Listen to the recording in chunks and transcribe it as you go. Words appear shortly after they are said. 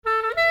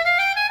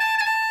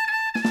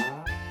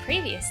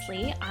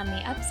Previously on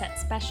the Upset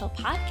Special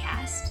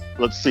podcast.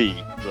 Let's see.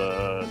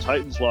 The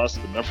Titans lost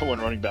the number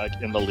one running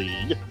back in the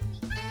league.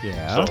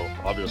 Yeah. So,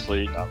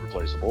 obviously, not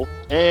replaceable.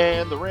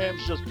 And the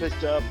Rams just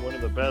picked up one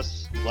of the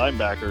best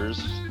linebackers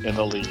in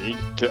the league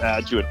to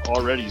add to an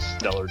already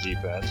stellar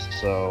defense.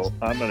 So,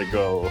 I'm going to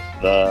go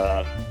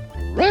the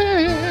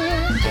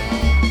Rams.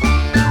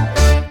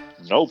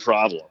 No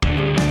problem.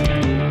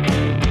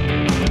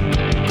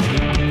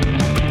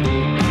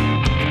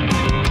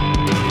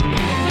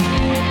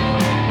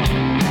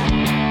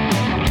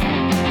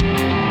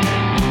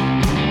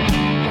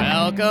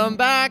 Welcome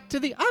back to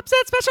the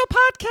Upset Special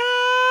Podcast.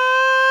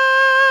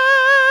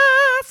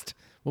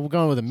 Well, we're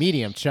going with a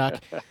medium,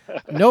 Chuck.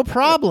 No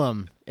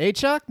problem.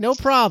 Chuck? No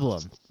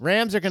problem.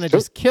 Rams are going to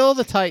just kill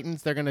the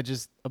Titans. They're going to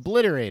just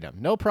obliterate them.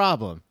 No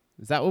problem.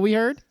 Is that what we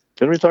heard?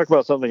 Can we talk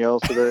about something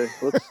else today?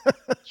 Let's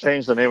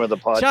change the name of the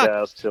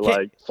podcast to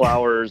like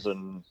flowers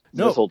and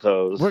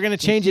mistletoes. We're going to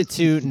change it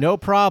to No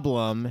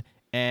Problem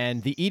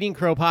and the Eating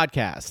Crow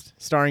Podcast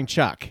starring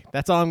Chuck.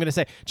 That's all I'm going to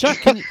say. Chuck,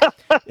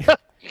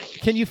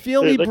 can you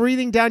feel me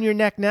breathing down your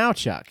neck now,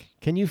 Chuck?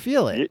 Can you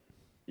feel it?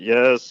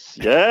 Yes.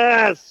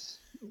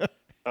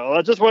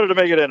 I just wanted to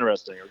make it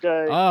interesting,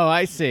 okay? Oh,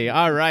 I see.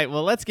 All right.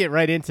 Well, let's get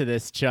right into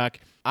this, Chuck.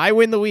 I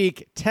win the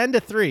week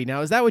 10-3. Now,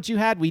 is that what you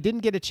had? We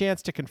didn't get a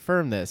chance to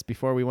confirm this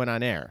before we went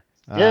on air.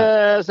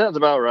 Yeah, sounds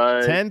about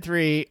right.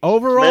 10-3.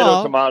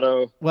 Overall.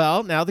 Tomato.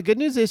 Well, now the good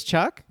news is,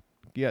 Chuck,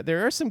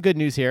 there are some good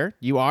news here.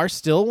 You are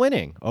still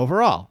winning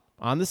overall.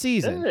 On the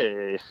season,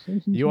 hey.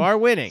 You are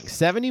winning.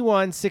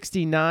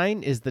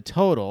 71-69 is the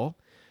total.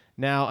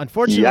 Now,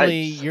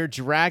 unfortunately, You're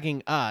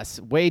dragging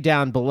us way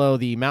down below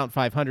the Mount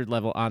 500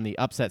 level on the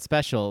upset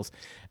specials.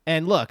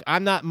 And look,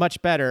 I'm not much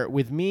better.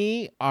 With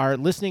me, our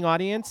listening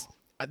audience,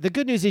 the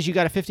good news is you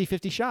got a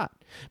 50-50 shot.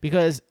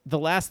 Because the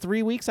last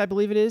 3 weeks, I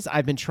believe it is,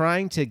 I've been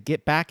trying to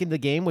get back in the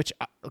game, which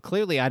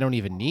clearly I don't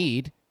even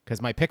need,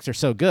 because my picks are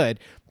so good.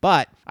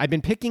 But I've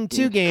been picking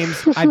 2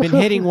 games. I've been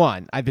hitting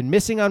one. I've been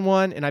missing on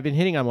one, and I've been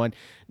hitting on one.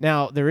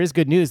 Now, there is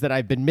good news that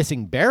I've been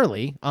missing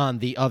barely on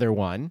the other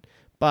one,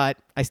 but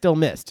I still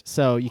missed.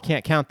 So you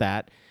can't count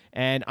that.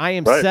 And I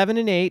am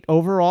 7-8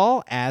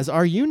 overall, as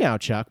are you now,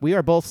 Chuck. We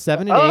are both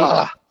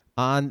 7-8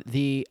 on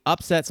the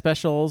upset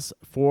specials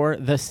for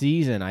the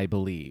season, I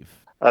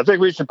believe. I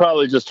think we should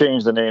probably just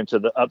change the name to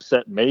the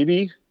Upset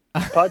Maybe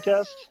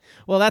podcast.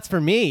 Well, that's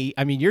for me.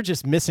 I mean, you're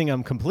just missing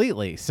them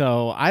completely,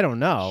 so I don't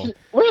know.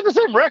 We have the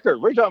same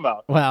record. What are you talking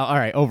about? Well, all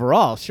right,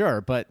 overall, sure,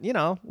 but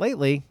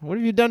lately, what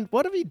have you done?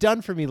 What have you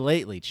done for me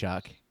lately,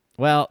 Chuck?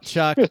 Well,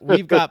 Chuck,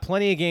 we've got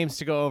plenty of games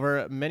to go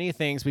over, many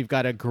things. We've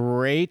got a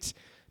great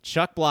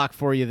Chuck block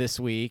for you this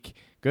week.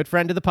 Good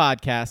friend of the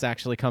podcast,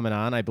 actually coming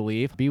on, I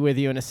believe. Be with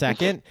you in a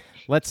second.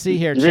 Let's see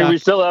here, Chuck. We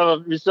still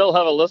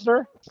have a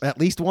listener? At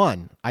least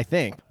one, I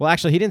think. Well,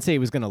 actually, he didn't say he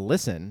was going to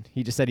listen.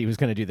 He just said he was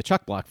going to do the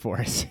Chuck block for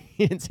us.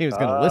 He didn't say he was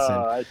going to listen.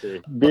 I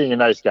see. Being a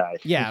nice guy.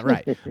 Yeah,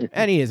 right.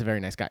 And he is a very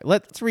nice guy.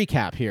 Let's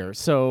recap here.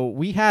 So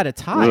we had a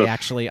tie,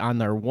 actually, on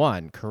their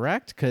one,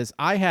 correct? Because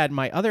I had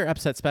my other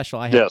upset special.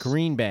 I had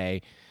Green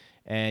Bay,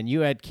 and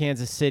you had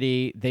Kansas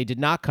City. They did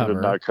not cover.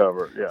 Did not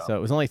cover, yeah. So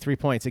it was only 3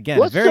 points. Again,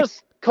 let's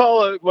just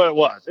call it what it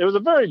was. It was a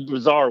very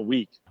bizarre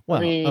week. Well,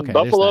 I mean,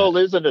 Buffalo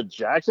losing to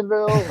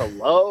Jacksonville.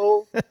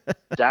 Hello.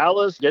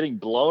 Dallas getting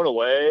blown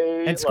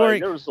away. And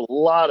scoring. There was a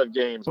lot of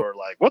games where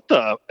what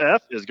the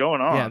F is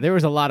going on? Yeah, there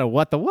was a lot of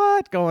what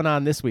going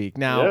on this week.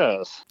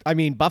 Now, I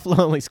mean,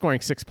 Buffalo only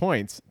scoring 6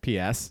 points,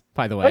 P.S.,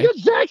 by the way.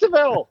 Against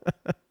Jacksonville.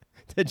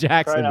 To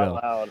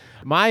Jacksonville.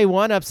 My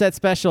one upset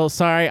special,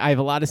 sorry, I have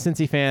a lot of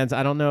Cincy fans.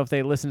 I don't know if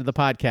they listen to the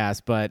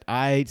podcast, but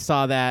I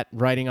saw that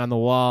writing on the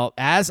wall.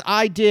 As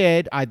I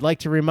did, I'd like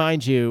to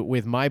remind you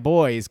with my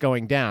boys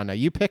going down. Now,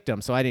 you picked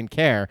them, so I didn't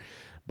care,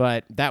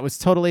 but that was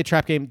totally a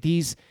trap game.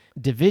 These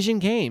division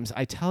games,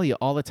 I tell you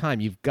all the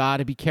time, you've got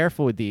to be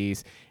careful with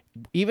these.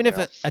 Even if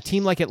a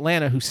team like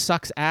Atlanta, who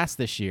sucks ass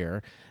this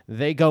year,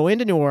 they go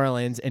into New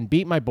Orleans and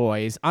beat my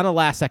boys on a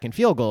last-second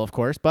field goal, of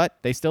course, but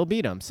they still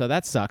beat them. So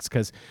that sucks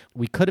because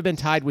we could have been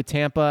tied with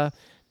Tampa.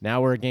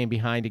 Now we're a game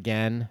behind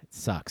again. It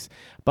sucks.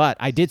 But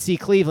I did see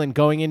Cleveland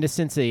going into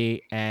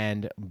Cincy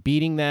and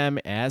beating them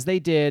as they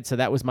did. So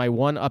that was my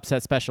one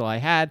upset special I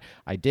had.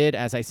 I did,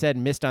 as I said,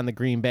 missed on the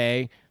Green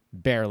Bay.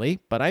 Barely,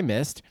 but I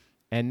missed.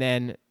 And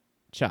then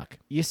Chuck,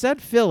 you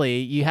said Philly,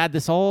 you had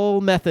this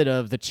whole method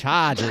of the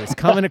Chargers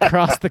coming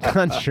across the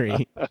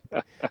country.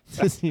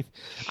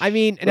 I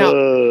mean, now,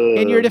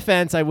 in your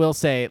defense, I will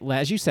say,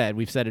 as you said,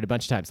 we've said it a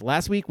bunch of times,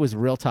 last week was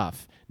real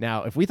tough.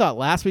 Now, if we thought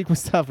last week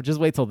was tough, just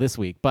wait till this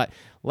week. But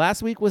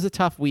last week was a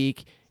tough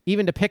week,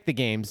 even to pick the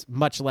games,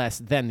 much less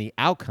than the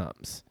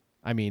outcomes.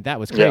 I mean, that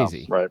was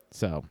crazy. Yeah, right.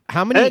 So,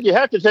 how many? And you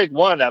have to take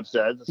one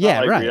upset. It's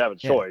not like right. you have a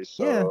choice,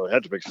 so you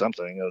have to pick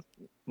something.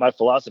 My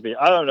philosophy,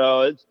 I don't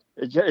know.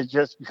 It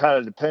just kind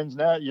of depends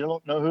now. You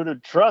don't know who to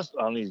trust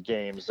on these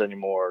games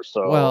anymore.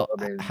 So, well,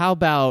 I mean, how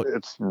about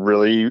it's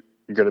really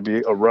going to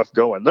be a rough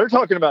going. They're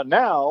talking about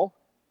now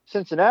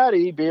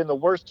Cincinnati being the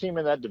worst team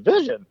in that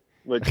division,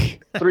 which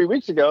 3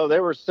 weeks ago they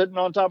were sitting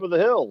on top of the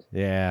hill.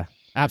 Yeah.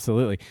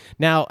 Absolutely.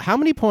 Now, how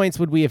many points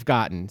would we have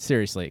gotten,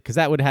 seriously? Because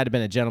that would have had to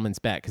been a gentleman's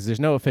bet because there's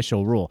no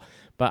official rule.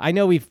 But I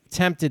know we've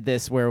tempted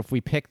this where if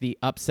we pick the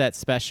upset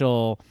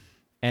special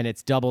and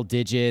it's double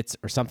digits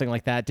or something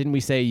like that, didn't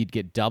we say you'd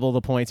get double the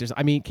points?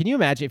 I mean, can you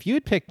imagine if you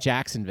had picked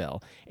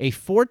Jacksonville, a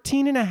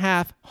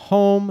 14.5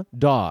 home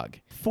dog,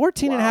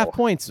 14.5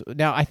 points.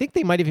 Now, I think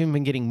they might have even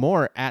been getting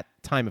more at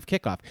time of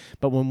kickoff.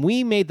 But when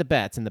we made the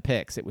bets and the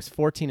picks, it was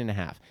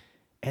 14.5.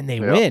 And they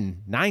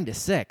win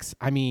 9-6.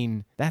 I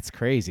mean, that's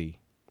crazy.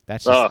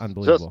 That's just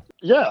unbelievable.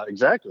 Yeah,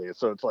 exactly.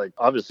 So it's like,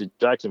 obviously,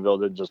 Jacksonville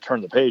didn't just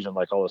turn the page and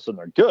like all of a sudden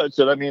they're good.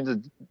 So that means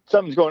that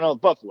something's going on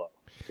with Buffalo.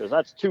 Because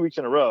that's 2 weeks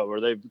in a row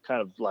where they've kind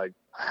of like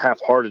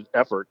half-hearted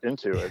effort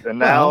into it. And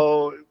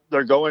now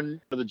they're going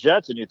to the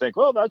Jets and you think,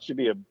 well, that should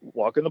be a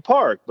walk in the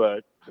park.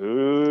 But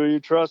who do you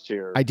trust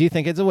here? I do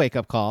think it's a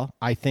wake-up call.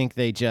 I think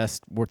they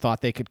just thought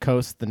they could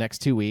coast the next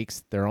 2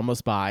 weeks. They're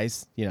almost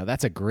buys. You know,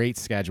 that's a great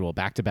schedule,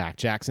 back-to-back.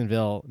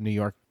 Jacksonville,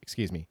 New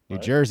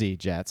Jersey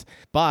Jets.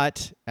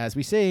 But as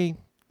we see,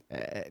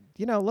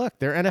 look,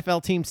 they're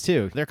NFL teams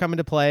too. They're coming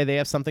to play. They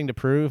have something to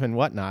prove and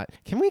whatnot.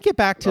 Can we get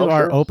back to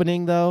our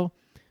opening, though?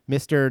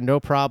 Mr. No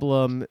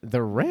Problem,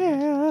 the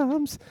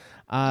Rams.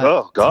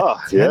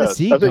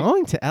 Tennessee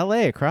going to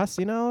L.A. across,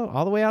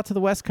 all the way out to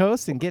the West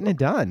Coast and getting it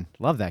done.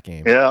 Love that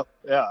game. Yeah.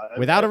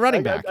 Without a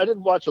running back. I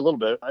didn't watch a little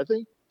bit. I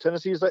think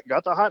Tennessee's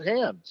got the hot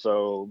hand.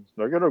 So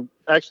they're going to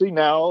actually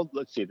now,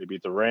 let's see, they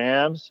beat the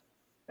Rams.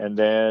 And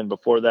then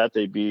before that,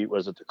 they beat,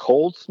 was it the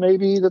Colts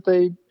maybe that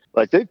they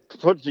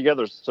put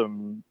together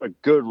a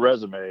good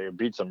resume and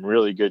beat some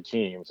really good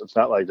teams. It's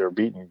not like they're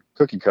beating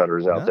cookie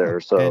cutters out there.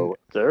 So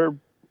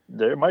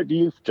they might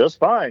be just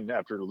fine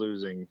after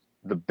losing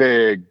the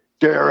big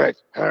Derrick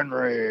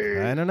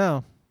Henry. I don't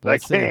know. The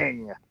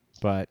king.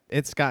 But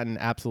it's gotten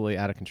absolutely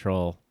out of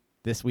control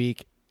this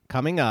week.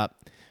 Coming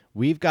up,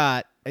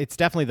 it's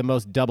definitely the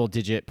most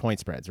double-digit point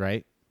spreads,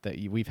 right? That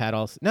we've had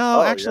all. No,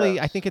 I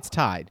think it's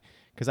tied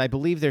because I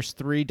believe there's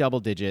 3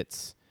 double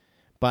digits.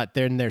 But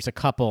then there's a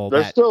couple.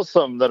 There's still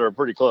some that are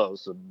pretty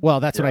close. Well,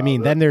 that's what I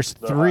mean. Then there's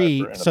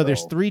 3. So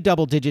there's 3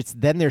 double digits.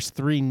 Then there's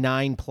 3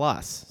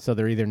 9+. So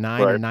they're either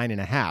 9 or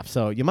 9.5.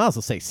 So you might as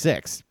well say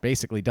 6,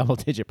 basically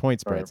double-digit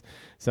point spreads. Right.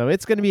 So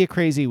it's going to be a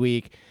crazy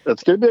week.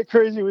 It's going to be a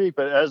crazy week,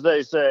 but as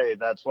they say,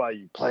 that's why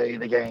you play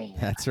the game.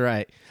 That's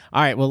right.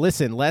 All right. Well,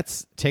 listen,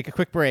 let's take a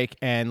quick break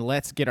and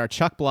let's get our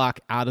Chuck block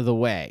out of the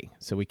way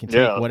so we can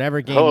take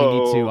whatever game we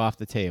need to off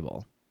the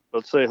table.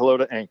 Let's say hello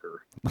to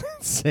Anchor.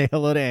 Say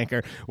hello to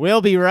Anchor.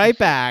 We'll be right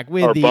back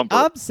with the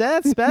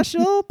Upset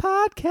Special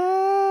Podcast.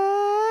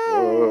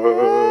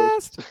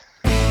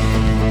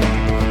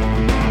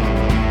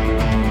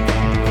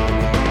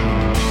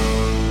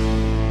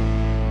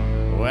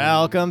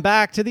 Welcome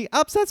back to the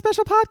Upset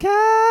Special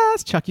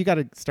Podcast. Chuck, you got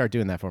to start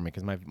doing that for me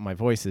because my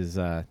voice is,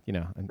 I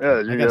got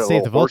to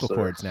save the vocal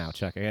cords now,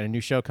 Chuck. I got a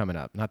new show coming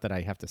up. Not that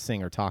I have to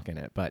sing or talk in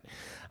it, but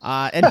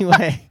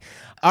anyway.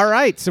 All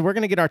right, so we're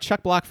going to get our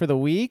Chuck block for the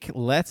week.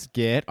 Let's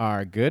get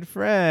our good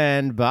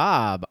friend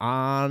Bob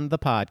on the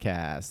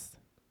podcast.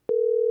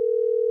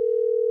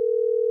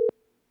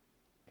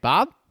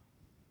 Bob?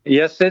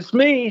 Yes, it's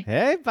me.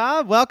 Hey,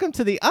 Bob. Welcome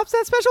to the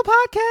Upset Special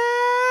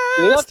Podcast.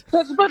 The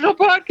Upset Special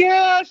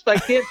Podcast. I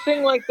can't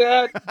sing like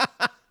that.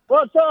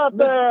 What's up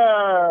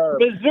there?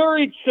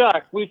 Missouri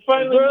Chuck. We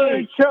finally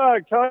Missouri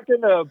Chuck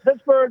talking to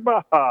Pittsburgh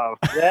Bob.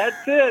 That's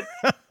it.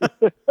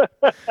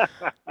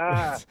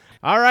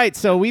 All right,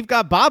 so we've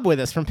got Bob with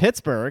us from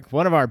Pittsburgh,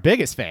 one of our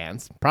biggest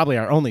fans, probably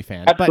our only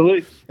fan.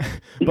 Absolutely.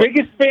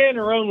 Biggest fan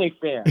or only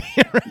fan?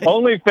 Right.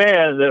 Only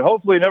fan that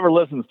hopefully never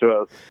listens to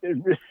us.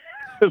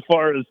 As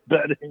far as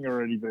betting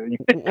or anything.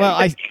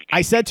 Well,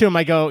 I said to him,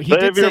 I go,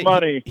 save your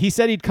money. He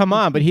said he'd come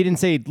on, but he didn't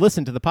say he'd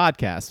listen to the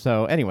podcast.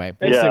 So anyway,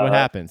 we'll see what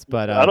happens.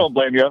 But I don't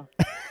blame you.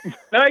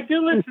 No, I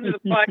do listen to the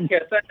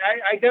podcast.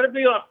 I got to be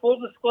on full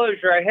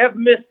disclosure. I have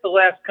missed the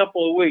last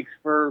couple of weeks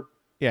for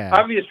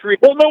obvious reasons.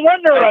 Well, no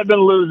wonder I've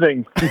been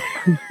losing.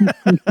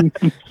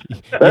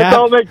 That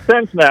all makes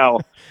sense now.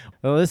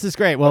 Well, this is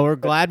great. Well, we're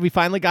glad we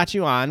finally got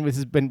you on.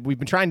 We've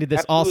been trying to do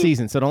this all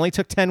season, so it only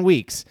took 10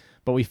 weeks.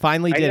 But we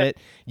finally did it.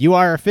 You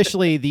are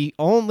officially the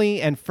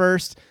only and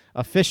first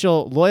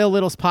official Loyal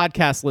Littles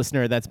podcast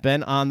listener that's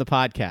been on the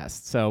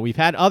podcast. So we've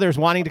had others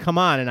wanting to come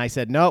on, and I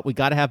said, nope, we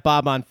got to have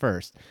Bob on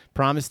first.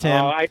 Promised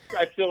him. I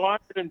feel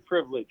honored and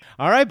privileged.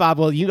 All right, Bob.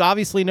 Well, you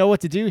obviously know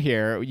what to do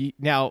here.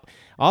 Now,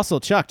 also,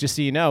 Chuck, just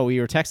so you know, we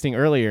were texting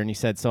earlier, and you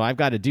said, so I've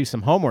got to do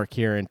some homework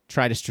here and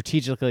try to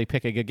strategically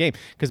pick a good game.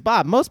 Because,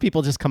 Bob, most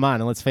people just come on,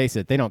 and let's face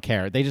it, they don't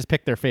care. They just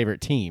pick their favorite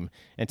team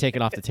and take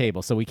it off the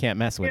table, so we can't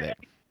mess with it.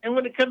 And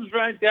when it comes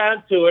right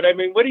down to it, I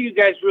mean, what do you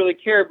guys really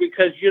care?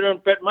 Because you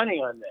don't bet money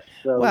on this.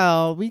 So.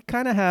 Well, we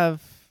kind of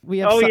have. We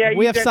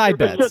have side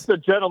bets. It's just a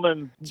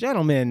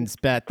gentleman's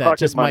bet that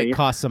just might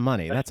cost some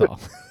money. That's all.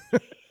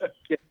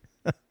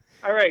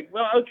 All right.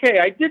 Well, okay.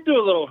 I did do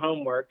a little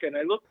homework, and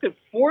I looked at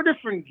 4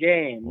 different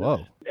games.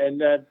 Whoa.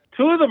 And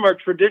 2 of them are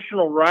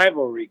traditional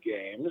rivalry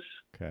games.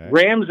 Okay.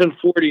 Rams and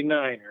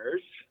 49ers.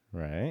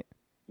 Right.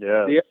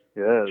 Yes.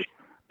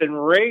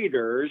 and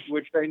Raiders,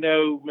 which I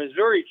know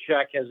Missouri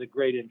Chuck has a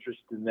great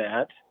interest in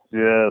that.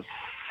 Yes.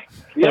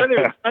 The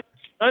other,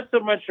 not so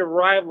much a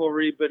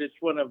rivalry, but it's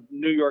one of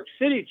New York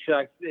City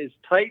Chuck's, is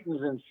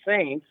Titans and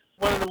Saints.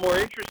 One of the more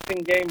interesting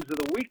games of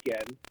the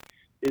weekend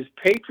is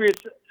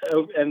Patriots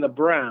and the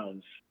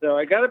Browns. So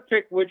I got to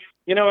pick which,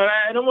 I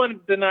don't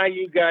want to deny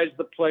you guys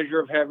the pleasure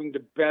of having to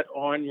bet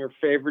on your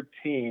favorite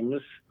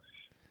teams.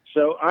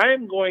 So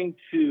I'm going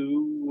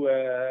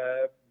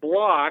to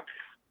block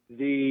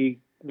the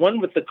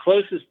one with the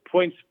closest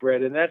point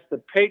spread, and that's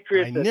the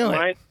Patriots at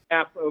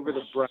 9.5 over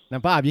the Browns. Now,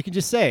 Bob, you can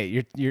just say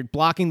it. You're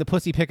blocking the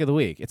pussy pick of the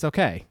week. It's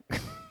okay.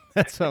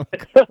 That's what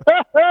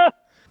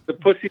the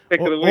pussy pick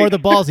of the week. Or the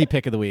ballsy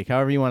pick of the week,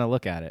 however you want to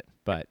look at it.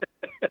 But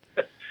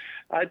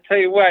I tell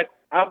you what,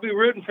 I'll be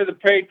rooting for the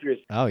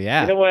Patriots. Oh,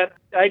 yeah. You know what?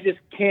 I just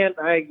can't.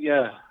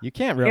 You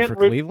can't root for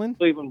Cleveland?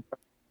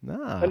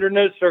 No. Under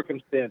no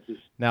circumstances.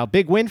 Now,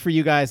 big win for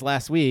you guys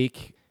last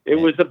week. It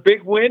was a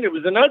big win. It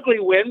was an ugly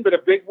win, but a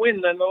big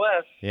win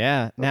nonetheless.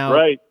 Yeah. Now,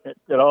 right.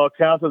 It all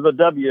counts as a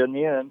W in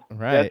the end.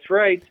 Right. That's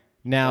right.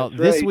 Now,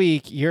 this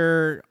week,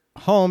 you're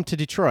home to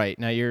Detroit.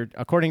 Now,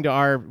 according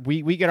to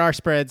we get our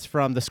spreads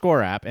from the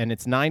Score app, and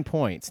it's 9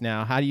 points.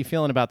 Now, how are you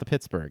feeling about the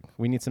Pittsburgh?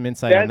 We need some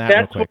insight on that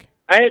real quick.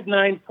 I had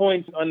 9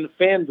 points on the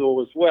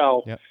FanDuel as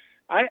well. Yep.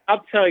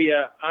 I'll tell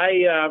you,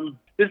 I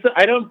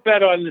don't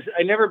bet on this.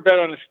 I never bet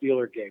on a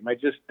Steeler game. I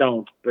just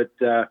don't. But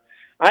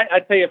I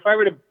tell you, if I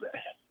were to,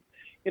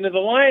 the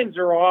Lions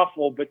are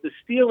awful, but the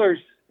Steelers,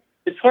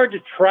 it's hard to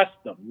trust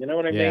them. You know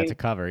what I mean? Yeah, to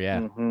cover. Yeah.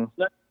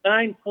 Mm-hmm.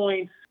 9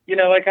 points.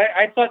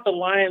 I thought the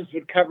Lions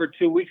would cover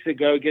 2 weeks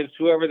ago against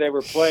whoever they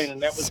were playing,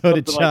 and that was so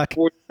something like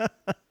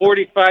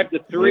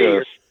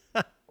 45-3.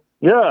 Yeah,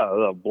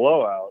 the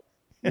blowout.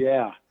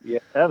 Yeah.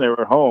 And they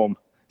were home.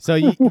 So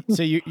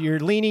you're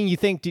leaning. You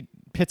think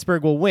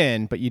Pittsburgh will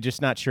win, but you're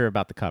just not sure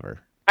about the cover.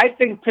 I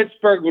think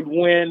Pittsburgh would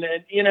win,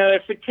 and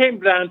if it came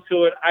down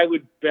to it, I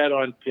would bet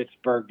on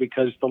Pittsburgh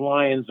because the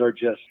Lions are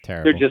just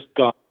terrible. They're just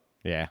gone.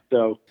 Yeah.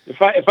 So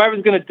if I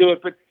was going to do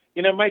it, but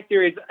my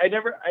theory is I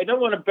don't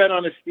want to bet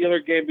on a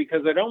Steeler game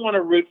because I don't want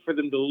to root for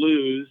them to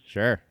lose.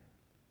 Sure.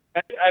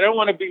 I don't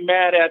want to be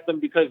mad at them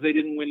because they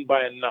didn't win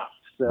by enough.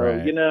 So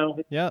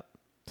right. Yep.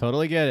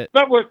 Totally get it. It's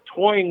not worth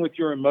toying with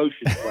your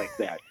emotions like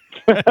that.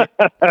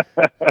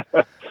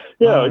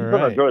 Yeah, you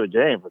better enjoy the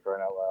game for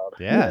crying out loud.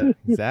 Yeah,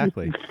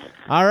 exactly.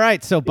 All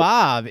right, so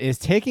Bob is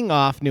taking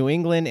off New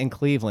England and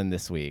Cleveland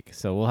this week,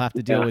 so we'll have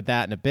to deal with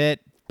that in a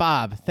bit.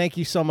 Bob, thank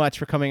you so much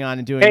for coming on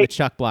and doing the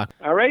Chuck Block.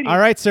 All right. All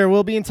right, sir,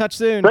 we'll be in touch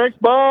soon. Thanks,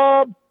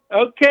 Bob.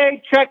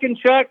 Okay, Chuck and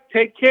Chuck,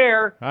 take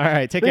care. All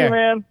right, take See care. you,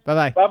 man.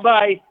 Bye-bye.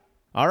 Bye-bye.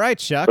 All right,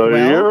 Chuck. So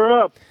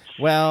you're up.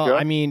 Well,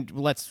 Chuck? I mean,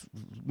 let's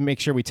make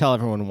sure we tell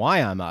everyone why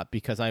I'm up,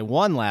 because I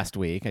won last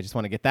week. I just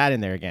want to get that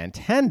in there again.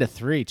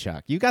 10-3,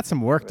 Chuck. You got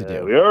some work to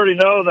do. We already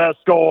know that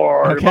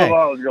score. Okay.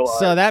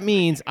 So that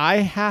means I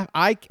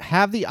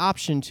have the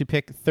option to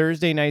pick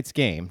Thursday night's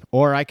game,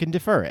 or I can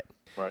defer it.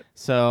 Right.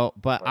 So,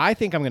 but I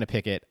think I'm going to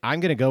pick it. I'm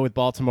going to go with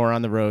Baltimore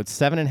on the road,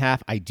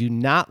 7.5. I do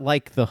not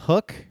like the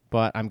hook,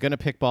 but I'm going to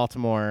pick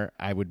Baltimore.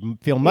 I would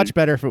feel much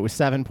better if it was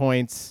 7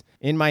 points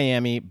in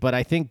Miami, but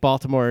I think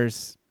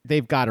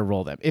they've got to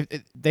roll them. If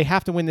they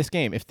have to win this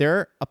game. If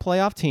they're a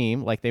playoff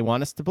team, like they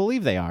want us to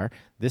believe they are,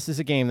 this is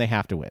a game they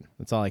have to win.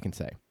 That's all I can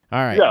say. All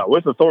right. Yeah,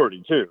 with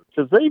authority, too.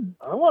 Because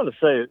I want to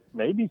say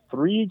maybe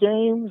 3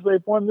 games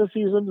they've won this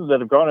season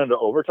that have gone into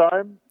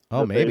overtime.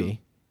 Oh,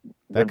 maybe.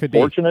 That could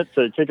fortunate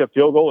to kick a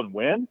field goal and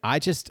win.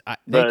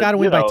 They've got to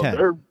win by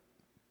 10.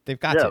 They've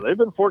got to. Yeah, they've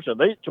been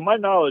fortunate. To my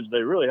knowledge, they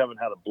really haven't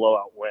had a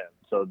blowout win.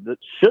 So that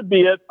should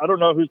be it. I don't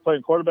know who's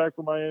playing quarterback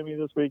for Miami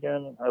this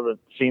weekend. I haven't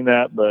seen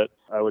that, but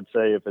I would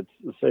say if it's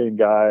the same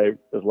guy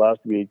as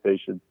last week, they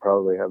should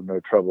probably have no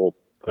trouble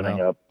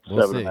putting up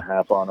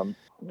 7.5 on them.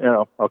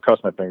 I'll cross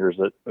my fingers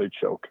that they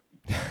choke.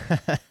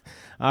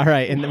 All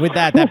right, and with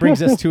that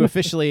brings us to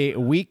officially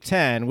Week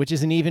 10, which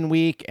is an even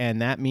week,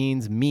 and that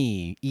means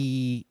me.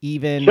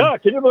 Even.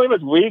 Chuck, can you believe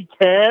it's Week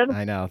 10?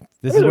 I know.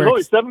 There's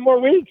only 7 more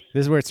weeks.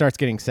 This is where it starts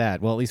getting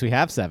sad. Well, at least we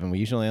have 7. We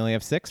usually only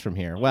have 6 from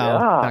here. Well,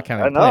 not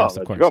counting the playoffs,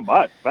 of course. Go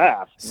by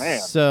fast,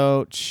 man.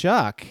 So,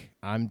 Chuck,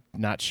 I'm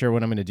not sure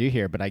what I'm going to do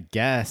here, but I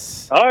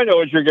guess. I know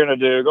what you're going to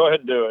do. Go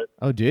ahead and do it.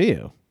 Oh, do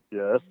you?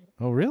 Yes.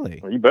 Oh,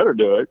 really? Well, you better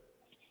do it.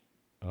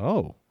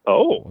 Oh.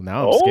 Oh. Well,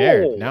 now I'm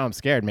scared. Now I'm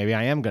scared. Maybe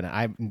I am going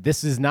to.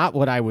 This is not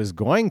what I was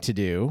going to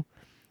do,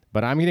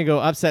 but I'm going to go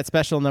upset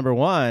special number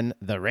 1,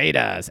 the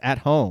Raiders at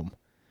home.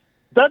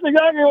 That's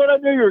exactly what I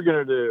knew you were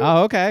going to do.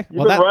 Oh, okay.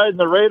 You've been riding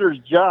the Raiders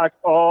jock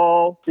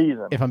all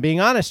season. If I'm being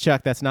honest,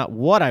 Chuck, that's not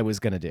what I was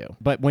going to do.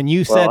 But when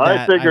you said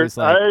that, I was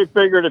like... I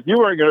figured if you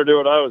weren't going to do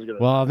it, I was going to do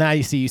it. Well, now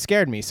you see, you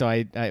scared me, so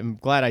I'm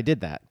glad I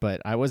did that.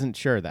 But I wasn't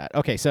sure of that.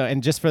 Okay, so,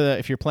 and just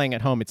if you're playing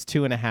at home, it's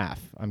 2.5.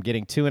 I'm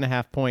getting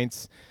 2.5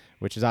 points,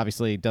 which is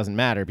obviously doesn't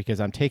matter because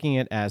I'm taking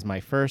it as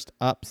my first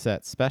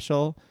upset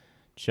special.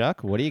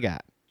 Chuck, what do you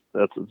got?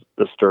 That's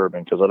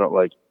disturbing because I don't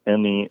like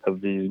any of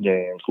these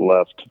games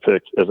left to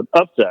pick as an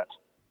upset.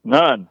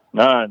 None,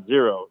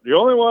 0. The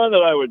only one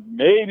that I would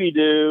maybe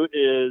do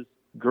is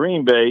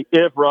Green Bay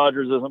if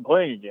Rodgers isn't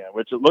playing again,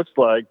 which it looks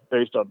like,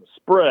 based on the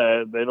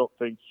spread, they don't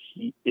think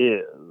he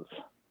is.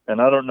 And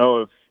I don't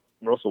know if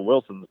Russell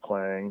Wilson's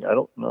playing. I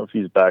don't know if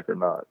he's back or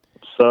not.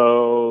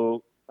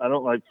 So I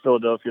don't like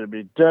Philadelphia to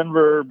beat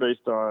Denver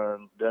based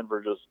on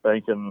Denver just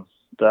spanking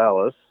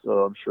Dallas. So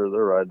I'm sure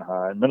they're riding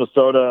high.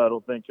 Minnesota, I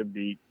don't think can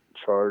beat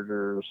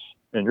Chargers.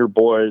 And your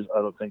boys, I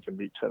don't think can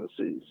beat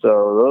Tennessee.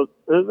 So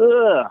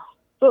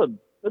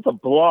it's a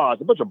blah.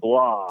 It's a bunch of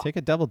blah. Take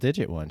a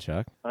double-digit one,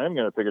 Chuck. I am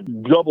going to take a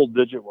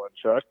double-digit one,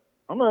 Chuck.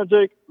 I'm going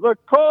to take the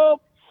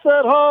Colts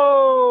at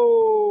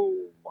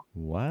home.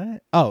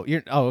 What? Oh,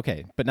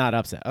 okay, but not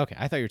upset. Okay,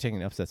 I thought you were taking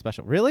an upset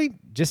special. Really?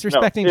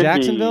 Disrespecting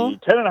Jacksonville?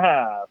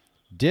 10.5.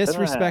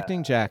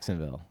 Disrespecting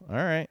Jacksonville. All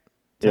right.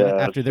 Yeah,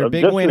 after their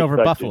big win over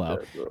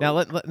Buffalo.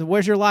 Now,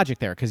 where's your logic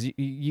there? Because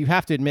you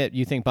have to admit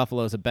you think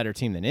Buffalo is a better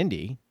team than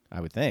Indy, I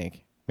would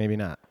think. Maybe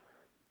not.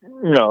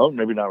 No,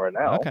 maybe not right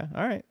now. Okay,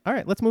 all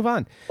right. Let's move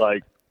on.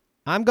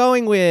 I'm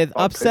going with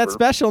upset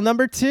special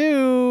number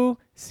 2,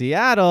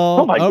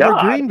 Seattle over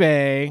Green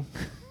Bay.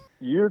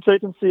 You're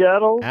taking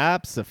Seattle?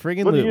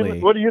 Absolutely.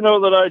 What do you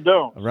know that I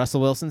don't?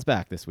 Russell Wilson's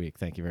back this week.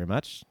 Thank you very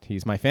much.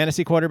 He's my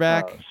fantasy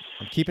quarterback.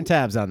 I'm keeping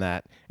tabs on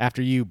that.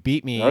 After you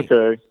beat me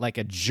like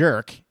a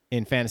jerk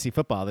in fantasy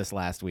football this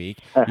last week,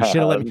 you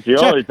should have let me.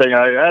 Only thing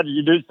I had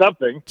you do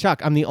something.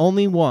 Chuck, I'm the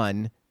only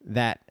one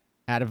that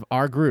out of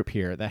our group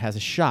here that has a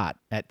shot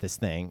at this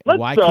thing. That's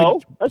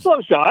not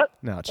a shot.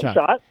 No,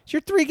 Chuck.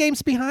 You're 3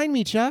 games behind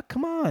me, Chuck.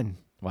 Come on.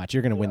 Watch,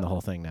 you're going to win the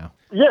whole thing now.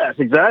 Yes,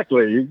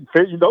 exactly.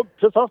 You don't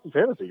piss off the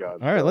fantasy guys.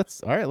 All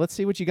right, let's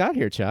see what you got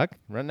here, Chuck.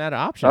 Running out of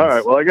options. All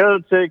right, well, I got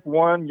to take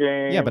one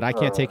game. Yeah, but I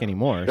can't take any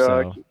more.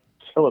 Chuck, so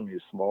killing me,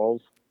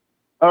 Smalls.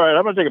 All right,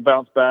 I'm going to take a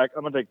bounce back.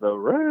 I'm going to take the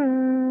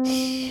Rams.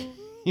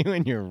 You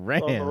and your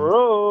Rams. On the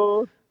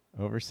road.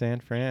 Over San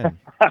Fran.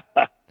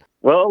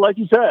 Well, like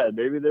you said,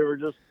 maybe they were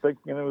just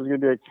thinking it was going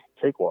to be a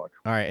cakewalk.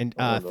 All right, and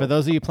for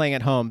those of you playing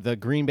at home, the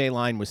Green Bay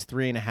line was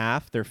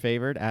 3.5. They're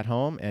favored at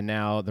home, and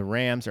now the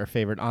Rams are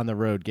favored on the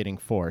road, getting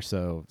 4.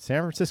 So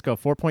San Francisco,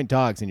 4-point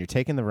dogs, and you're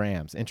taking the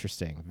Rams.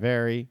 Interesting.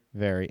 Very,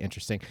 very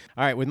interesting.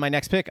 All right, with my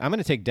next pick, I'm going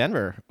to take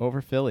Denver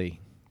over Philly.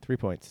 3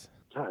 points.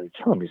 God, you're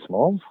killing me,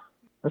 Smalls.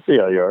 Let's see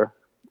how you are.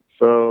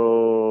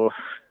 So,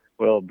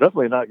 well,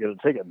 definitely not going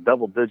to take a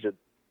double-digit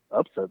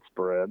upset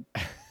spread.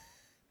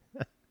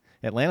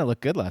 Atlanta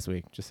looked good last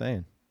week, just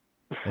saying.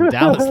 And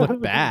Dallas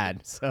looked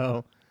bad,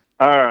 so.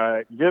 All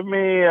right. Give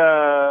me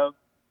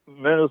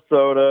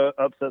Minnesota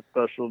upset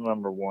special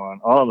number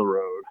 1 on the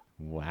road.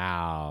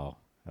 Wow.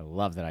 I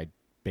love that I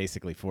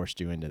basically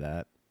forced you into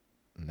that.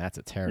 And that's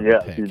a terrible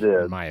pick. Yes, you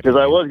did. In my opinion.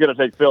 Because I was going to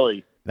take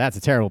Philly. That's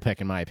a terrible pick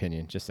in my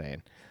opinion, just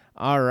saying.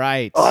 All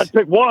right. Oh, I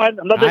picked one.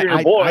 I'm not taking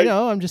your boys. I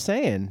know. I'm just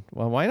saying.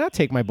 Well, why not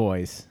take my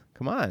boys?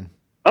 Come on.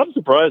 I'm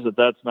surprised that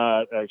that's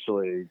not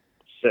actually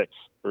 6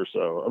 or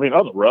so. I mean,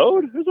 on the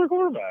road? Who's our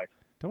quarterback?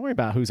 Don't worry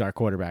about who's our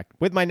quarterback.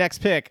 With my next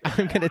pick,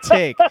 I'm going to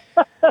take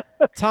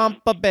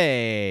Tampa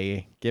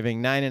Bay,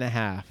 giving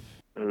 9.5.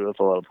 Ooh, that's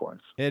a lot of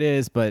points. It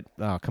is, but,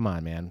 oh, come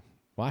on, man.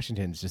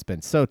 Washington's just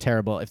been so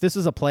terrible. If this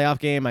was a playoff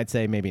game, I'd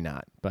say maybe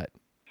not. But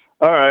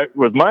all right,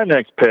 with my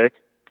next pick,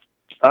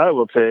 I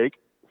will take,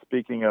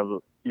 speaking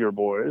of your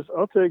boys,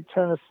 I'll take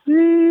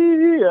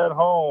Tennessee at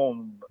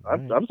home.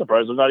 Right. I'm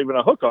surprised there's not even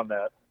a hook on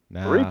that.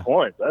 Nah. 3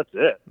 points, that's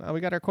it. We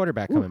got our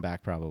quarterback coming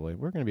back probably.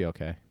 We're going to be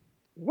okay.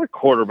 What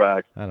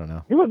quarterback? I don't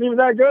know. He wasn't even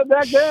that good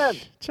back then.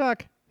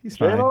 Chuck, he's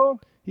fine.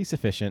 He's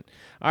sufficient.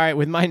 All right,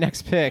 with my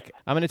next pick,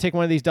 I'm going to take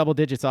one of these double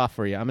digits off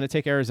for you. I'm going to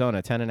take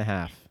Arizona,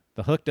 10.5.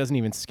 The hook doesn't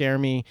even scare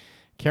me.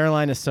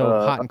 Carolina's so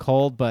hot and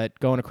cold, but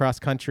going across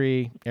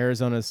country,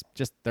 Arizona's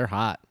just, they're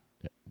hot.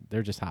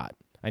 They're just hot.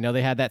 I know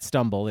they had that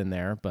stumble in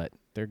there, but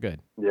they're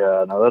good.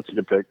 Yeah, no, that's a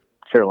good pick.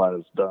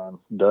 Carolina's done.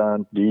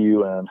 Done.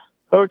 D-U-N.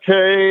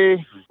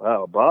 Okay.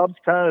 Wow, Bob's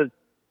kind of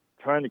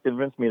trying to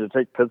convince me to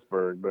take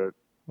Pittsburgh, but...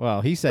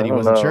 Well, he said he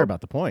wasn't sure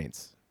about the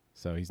points,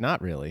 so he's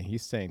not really.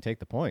 He's saying take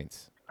the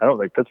points. I don't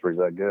think Pittsburgh's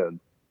that good.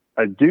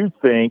 I do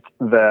think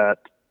that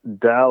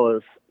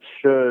Dallas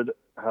should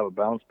have a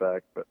bounce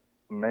back, but,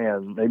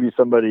 man, maybe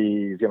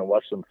somebody's going to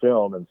watch some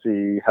film and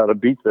see how to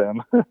beat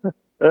them.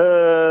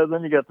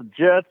 Then you got the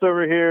Jets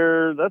over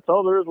here. That's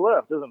all there is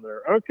left, isn't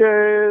there?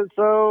 Okay,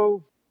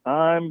 so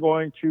I'm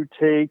going to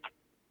take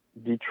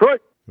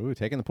Detroit. Ooh,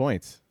 taking the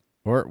points.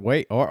 Or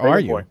are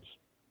you? Points.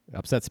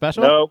 Upset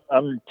special? No,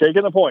 I'm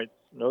taking the points.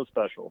 No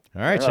special.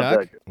 All right,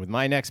 Chuck. With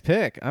my next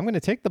pick, I'm going to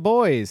take the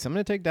boys. I'm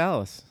going to take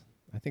Dallas.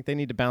 I think they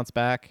need to bounce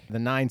back. The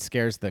 9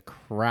 scares the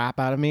crap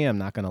out of me. I'm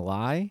not going to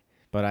lie.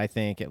 But I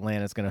think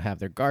Atlanta's going to have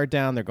their guard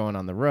down. They're going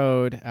on the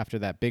road after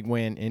that big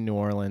win in New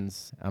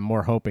Orleans. I'm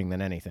more hoping than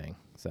anything.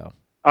 So.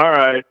 All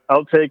right.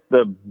 I'll take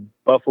the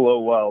Buffalo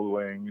Wild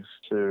Wings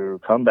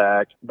to come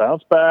back,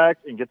 bounce back,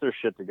 and get their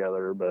shit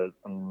together. But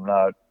I'm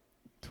not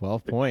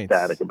 12 points.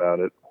 Ecstatic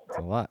about it. That's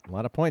a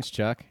lot of points,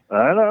 Chuck.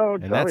 I know.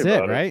 And that's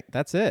it, right?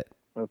 That's it.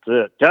 That's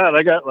it. God,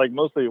 I got like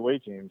mostly away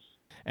teams.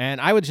 And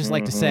I would just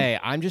like to say,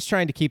 I'm just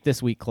trying to keep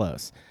this week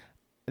close.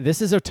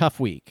 This is a tough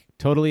week.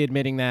 Totally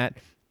admitting that.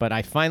 But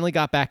I finally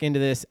got back into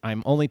this.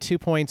 I'm only 2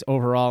 points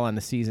overall on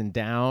the season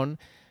down.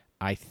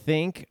 I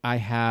think I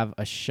have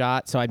a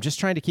shot. So I'm just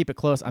trying to keep it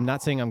close. I'm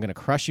not saying I'm going to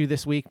crush you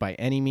this week by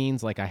any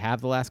means like I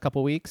have the last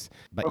couple weeks.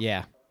 But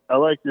yeah. I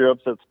like your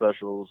upset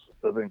specials.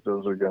 I think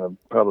those are going to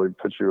probably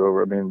put you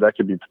over. I mean, that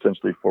could be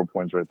potentially 4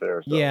 points right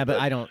there. So yeah, but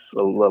I don't.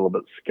 A little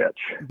bit sketch.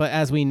 But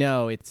as we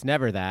know, it's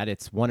never that.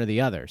 It's one or the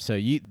other. So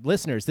you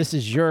listeners, this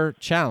is your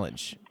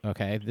challenge.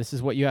 Okay, this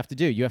is what you have to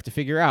do. You have to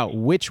figure out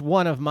which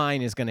one of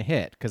mine is going to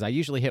hit, because I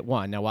usually hit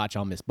one. Now watch,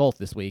 I'll miss both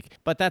this week.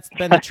 But that's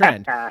been the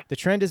trend. The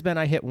trend has been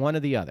I hit one or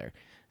the other.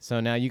 So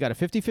now you got a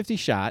 50-50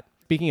 shot.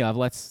 Speaking of,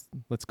 let's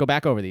go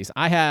back over these.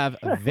 I have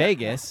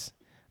Vegas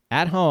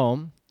at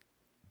home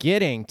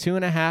getting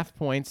 2.5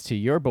 points to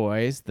your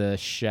boys, the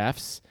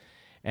Chefs.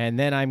 And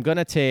then I'm going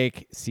to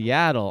take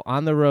Seattle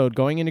on the road,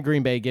 going into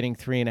Green Bay, getting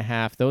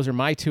 3.5. Those are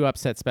my 2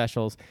 upset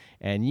specials.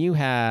 And you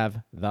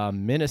have the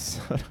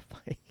Minnesota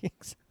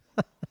Vikings.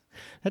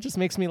 That just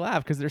makes me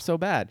laugh because they're so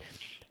bad.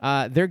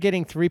 They're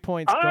getting 3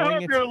 points. I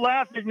hope you're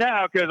laughing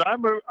now because I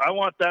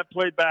want that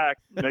played back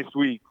next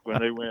week when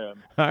they win.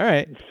 All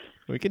right.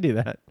 We can do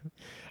that.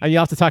 And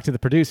you'll have to talk to the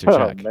producer,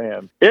 Chuck. Oh,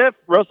 man. If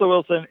Russell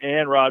Wilson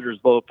and Rodgers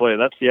both play,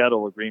 that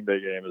Seattle Green Bay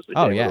game is the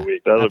game of the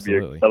week.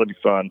 That'll be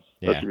fun.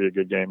 Yeah. That should be a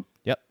good game.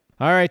 Yep.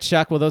 All right,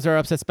 Chuck. Well, those are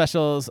upset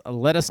specials.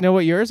 Let us know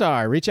what yours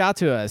are. Reach out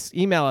to us.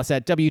 Email us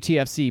at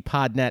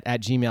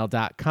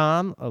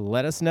wtfcpodnet@gmail.com.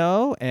 Let us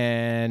know,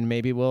 and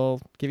maybe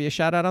we'll give you a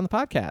shout-out on the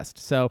podcast.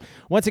 So,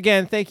 once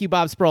again, thank you,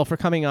 Bob Sproul, for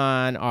coming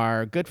on,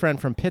 our good friend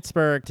from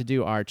Pittsburgh, to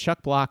do our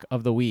Chuck Block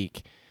of the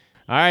Week.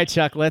 All right,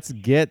 Chuck, let's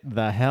get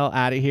the hell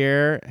out of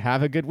here.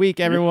 Have a good week,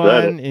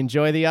 everyone.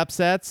 Enjoy the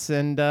upsets,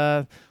 and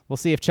we'll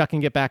see if Chuck can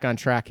get back on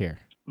track here.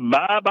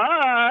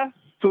 Bye-bye,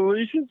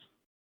 Felicia's.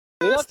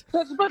 That's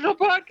a special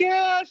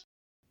podcast.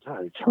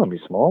 God, you're killing me,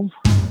 Smalls.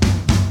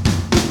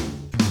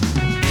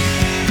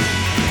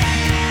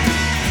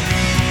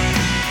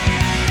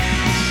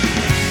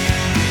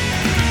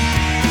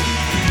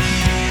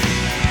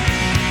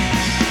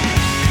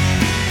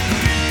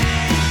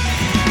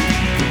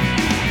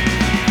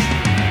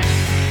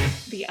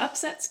 The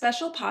Upset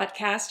Special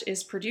Podcast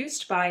is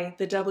produced by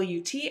the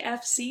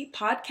WTFC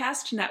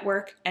Podcast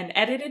Network and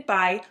edited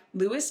by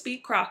Louis B.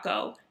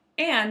 Crocco.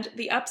 And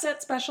the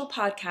Upset Special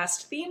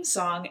Podcast theme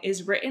song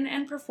is written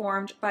and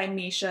performed by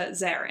Misha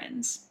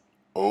Zarins.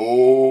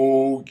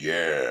 Oh,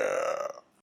 yeah.